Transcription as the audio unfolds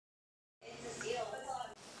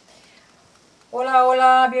Hola,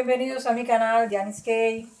 hola, bienvenidos a mi canal Janice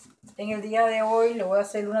Cake. En el día de hoy le voy a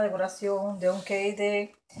hacer una decoración de un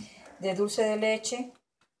cake de dulce de leche.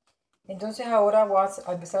 Entonces ahora voy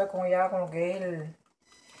a empezar con lo que es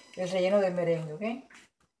el relleno del merengue, ¿ok?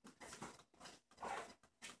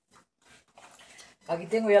 Aquí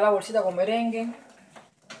tengo ya la bolsita con merengue.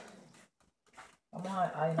 Vamos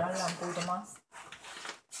a llenarla un poquito más.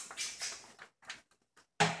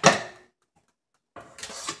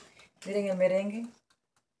 Miren el merengue,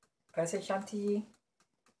 parece chantilly.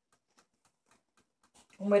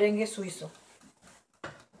 Un merengue suizo.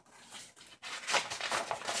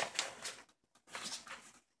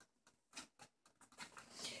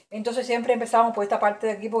 Entonces siempre empezamos por esta parte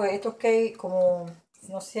de aquí porque estos cakes como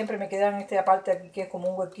no siempre me quedan esta parte de aquí que es como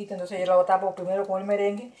un huequito, entonces yo lo tapo primero con el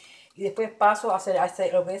merengue y después paso a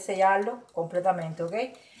hacer lo que es sellarlo completamente, ¿ok?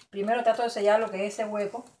 Primero trato de sellar lo que es ese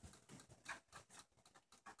hueco.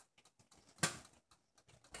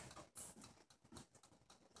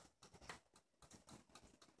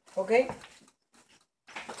 ¿Ok?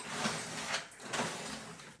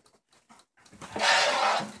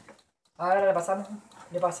 Ahora le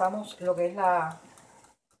pasamos lo que es la...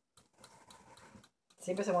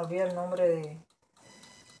 Siempre se me olvida el nombre de...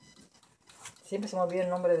 Siempre se me olvida el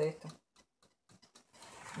nombre de esto.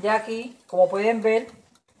 Ya aquí, como pueden ver,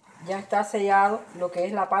 ya está sellado lo que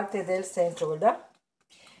es la parte del centro, ¿verdad?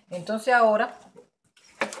 Entonces ahora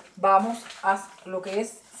vamos a lo que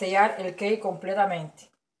es sellar el cake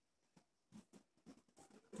completamente.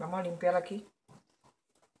 Vamos a limpiar aquí.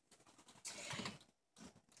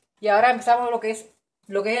 Y ahora empezamos lo que es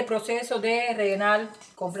el proceso de rellenar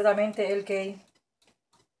completamente el cake.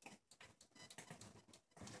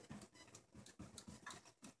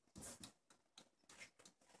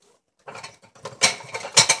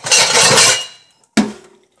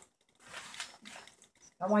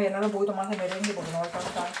 Vamos a llenar un poquito más de merengue porque no va a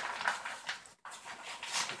alcanzar.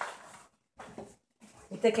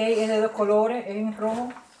 Este cake es de dos colores, es en rojo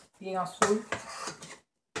y en azul.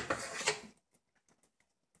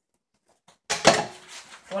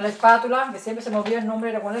 Con la espátula, que siempre se me olvida el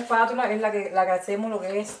nombre, con la espátula es la que hacemos lo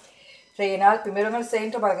que es rellenar primero en el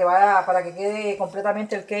centro para que quede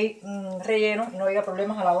completamente el cake relleno y no haya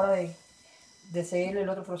problemas a la hora de seguir el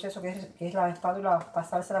otro proceso que es la espátula,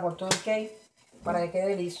 pasársela por todo el cake para que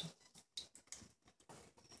quede liso.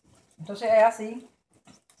 Entonces es así,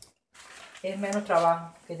 es menos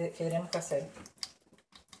trabajo que tenemos que hacer.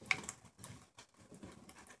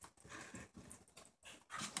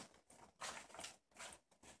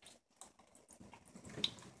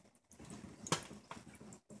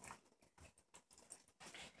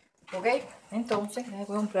 Ok, entonces voy a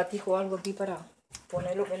coger un platico o algo aquí para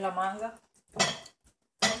poner lo que es la manga.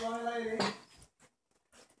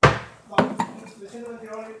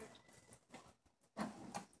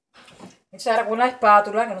 Entonces ahora con la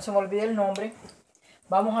espátula, que no se me olvide el nombre,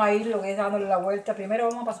 vamos a ir lo que es dándole la vuelta. Primero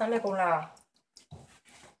vamos a pasarle con la...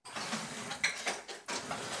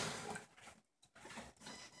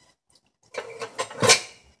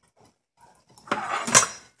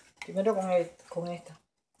 Primero con esta.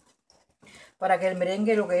 Para que el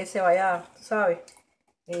merengue lo que es se vaya, ¿sabes?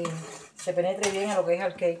 Se penetre bien a lo que es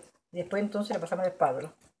al cake. Y después entonces le pasamos la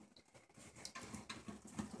espátula.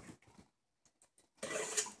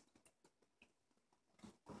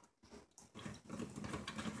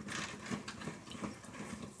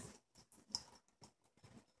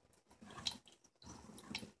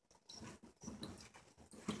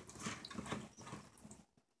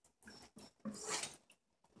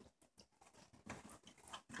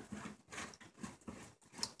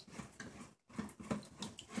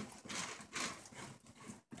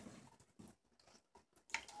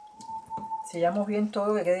 Sellamos bien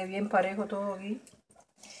todo, que quede bien parejo todo aquí.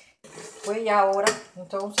 Pues ya ahora,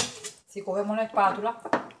 entonces, si cogemos la espátula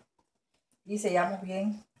y sellamos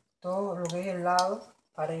bien todo lo que es el lado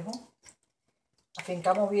parejo,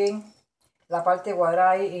 afincamos bien la parte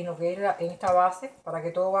cuadrada ahí en lo que es en esta base para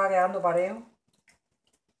que todo vaya quedando parejo.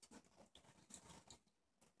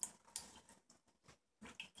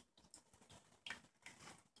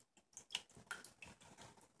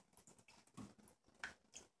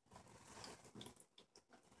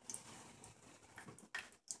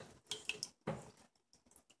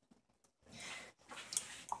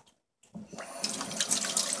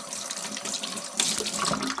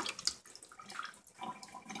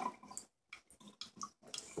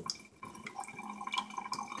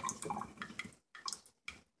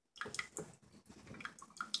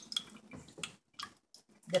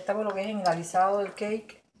 Ya estamos lo que es en el alisado del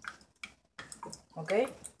cake. ¿Ok?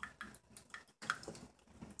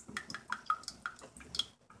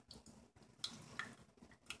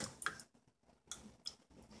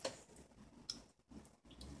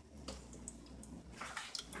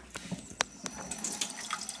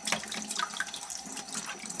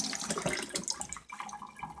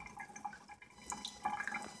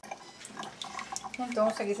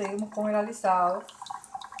 Entonces aquí seguimos con el alisado.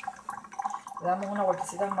 Le damos una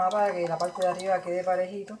vueltecita más para que la parte de arriba quede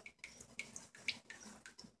parejito.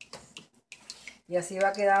 Y así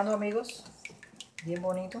va quedando, amigos, bien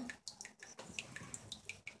bonito.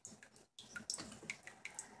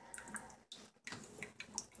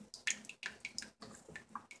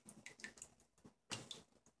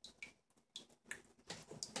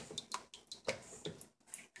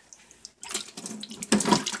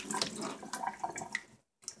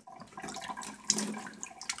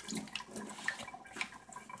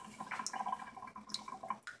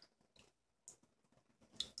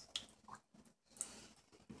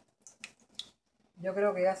 Yo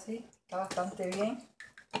creo que así está bastante bien.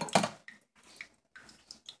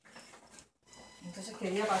 Entonces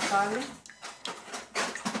quería pasarle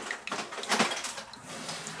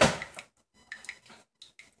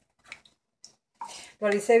lo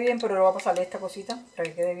alicé bien, pero le voy a pasarle esta cosita para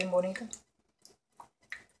que quede bien bonito.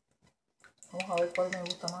 Vamos a ver cuál me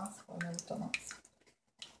gusta más, cuál me gusta más.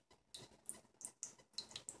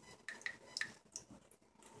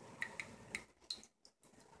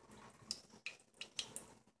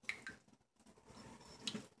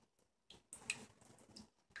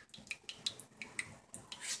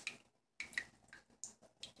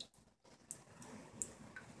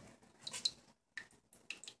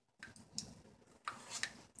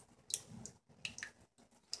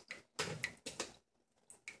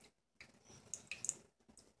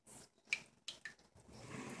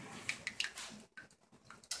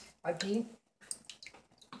 Aquí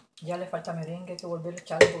ya le falta merengue, hay que volver a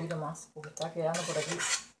echarle un poquito más, porque está quedando por aquí.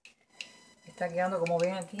 Está quedando, como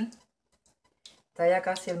ven aquí, está ya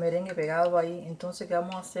casi el merengue pegado ahí. Entonces, ¿qué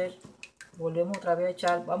vamos a hacer? Volvemos otra vez a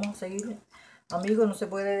echar, vamos a seguir. Amigos, no se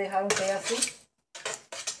puede dejar un cake así.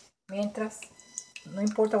 Mientras, no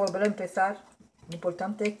importa volver a empezar, lo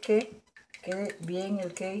importante es que quede bien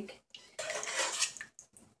el cake.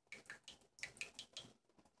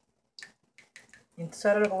 Entonces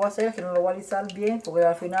ahora lo que voy a hacer es que no lo voy a alisar bien, porque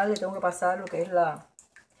al final le tengo que pasar lo que es la...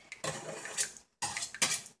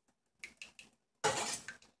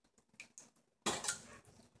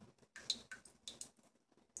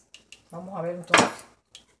 Vamos a ver entonces.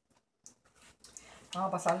 Vamos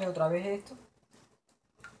a pasarle otra vez esto.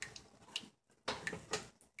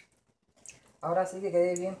 Ahora sí que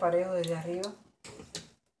quede bien parejo desde arriba.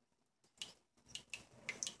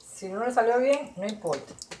 Si no le salió bien, no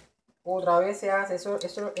importa. Otra vez se hace,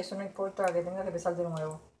 eso no importa que tenga que empezar de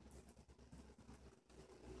nuevo.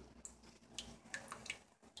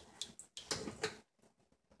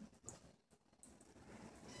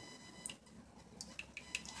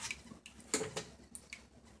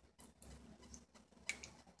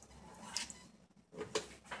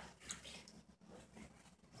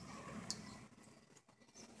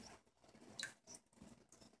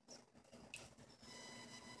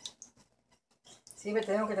 Siempre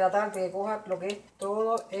tenemos que tratar de que coja lo que es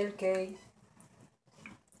todo el cake.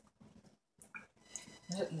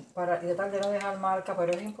 Para tratar de no dejar marca,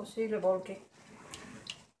 pero es imposible porque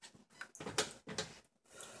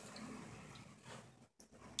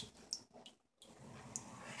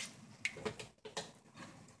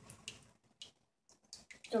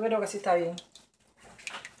yo creo que sí está bien.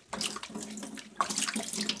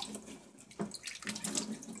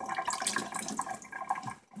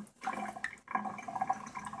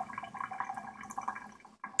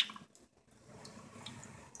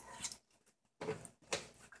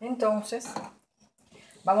 Entonces,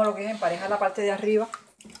 vamos a lo que es emparejar la parte de arriba.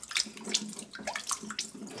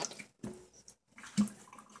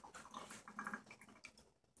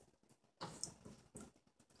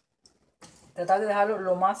 Tratar de dejarlo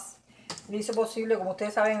lo más liso posible. Como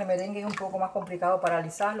ustedes saben, el merengue es un poco más complicado para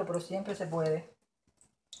alisarlo, pero siempre se puede.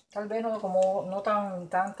 Tal vez no como no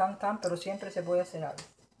tan, pero siempre se puede hacer algo.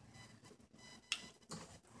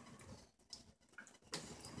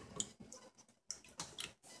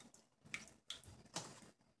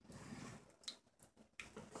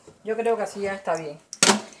 Yo creo que así ya está bien.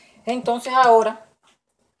 Entonces ahora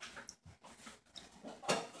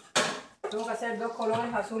tengo que hacer dos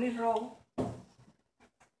colores, azul y rojo.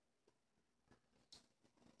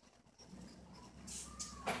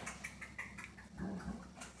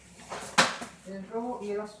 El rojo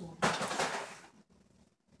y el azul.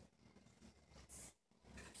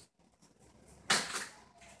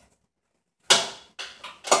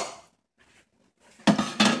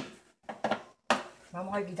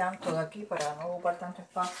 Vamos a ir quitando todo aquí para no ocupar tanto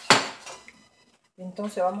espacio.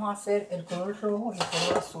 Entonces vamos a hacer el color rojo y el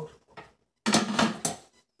color azul.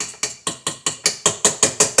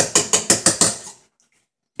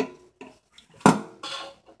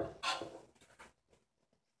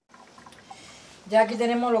 Ya aquí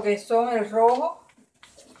tenemos lo que son el rojo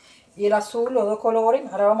y el azul, los dos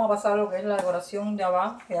colores. Ahora vamos a pasar a lo que es la decoración de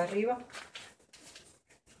abajo y de arriba.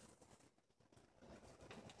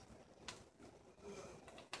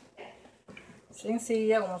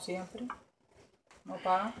 Sencilla como siempre. No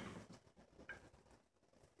paga.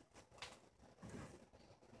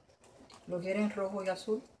 Lo quieren rojo y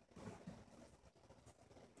azul.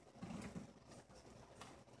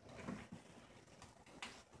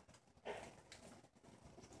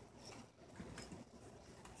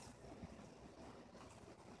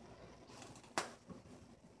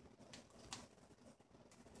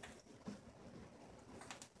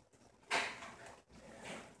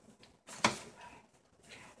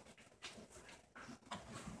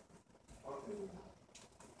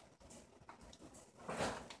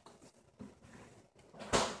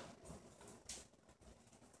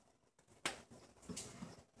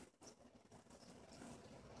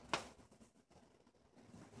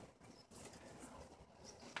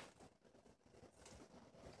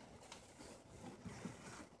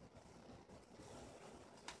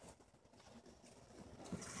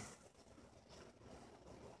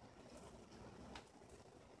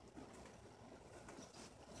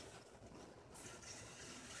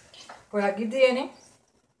 Pues aquí tiene,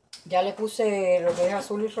 ya le puse lo que es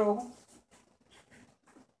azul y rojo.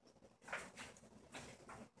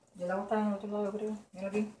 El agua está en el otro lado, creo. Mira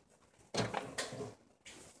aquí.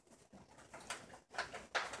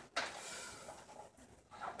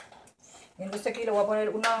 Y entonces aquí le voy a poner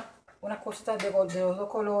unas cositas de los dos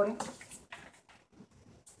colores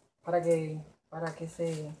para que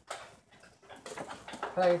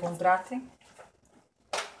contraste.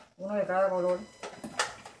 Uno de cada color.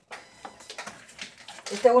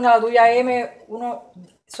 Esta es una duya M,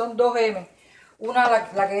 son dos M.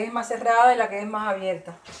 Una la que es más cerrada y la que es más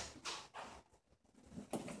abierta.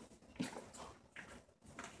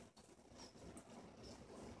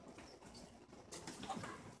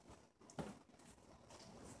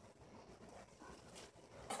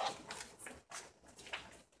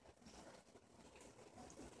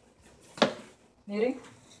 Miren.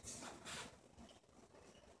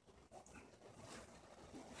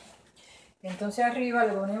 Entonces arriba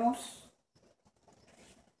le ponemos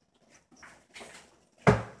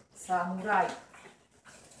samurai.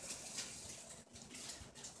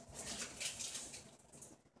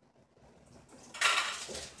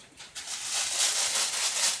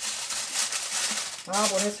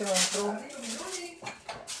 Vamos a ponérselo en rojo.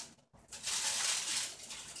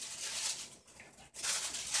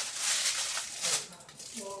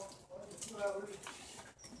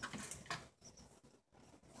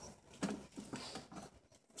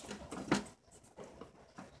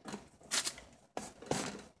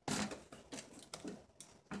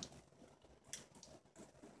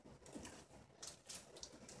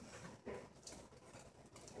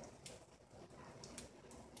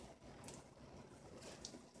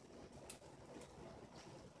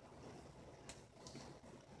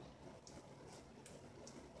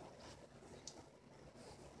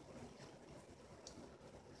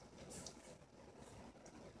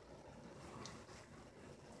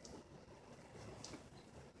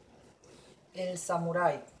 El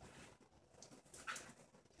samurai.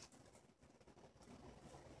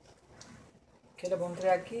 Que le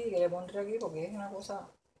pondré aquí, porque es una cosa.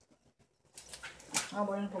 Vamos a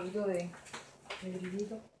poner un poquito de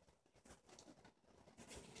brillito.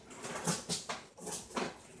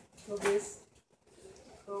 Lo que es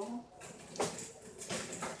rojo.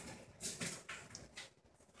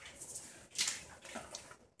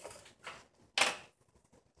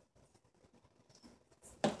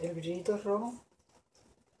 El brillito rojo.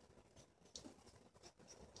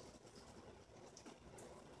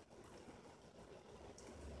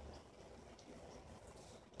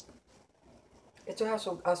 Esto es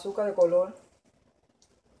azúcar de color.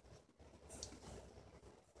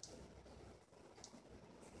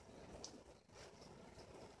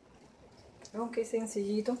 Aunque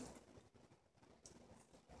sencillito.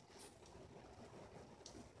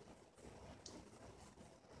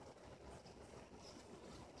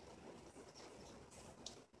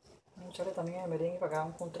 Vamos a echarle también el merengue para que haga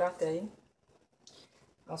un contraste ahí.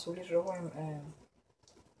 Azul y rojo.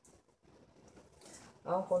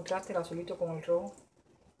 Haga un contraste el azulito con el rojo.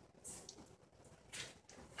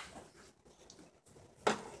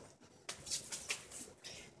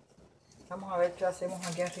 Vamos a ver qué hacemos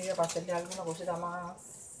aquí arriba para hacerle alguna cosita más.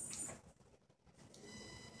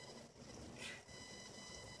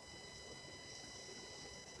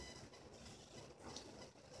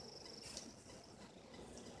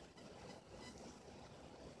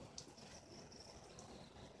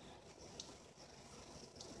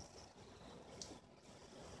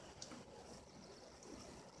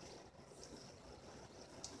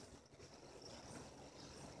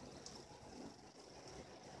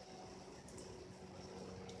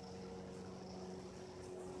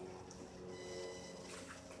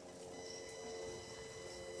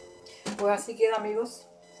 Pues así queda, amigos.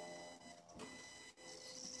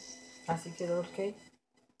 Así quedó el cake.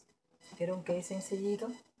 Era un cake sencillito,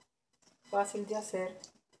 fácil de hacer.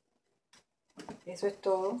 Eso es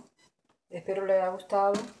todo. Espero les haya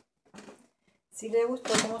gustado. Si les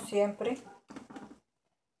gustó, como siempre,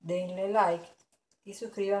 denle like y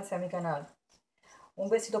suscríbanse a mi canal.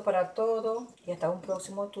 Un besito para todos y hasta un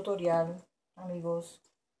próximo tutorial, amigos.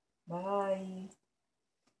 Bye.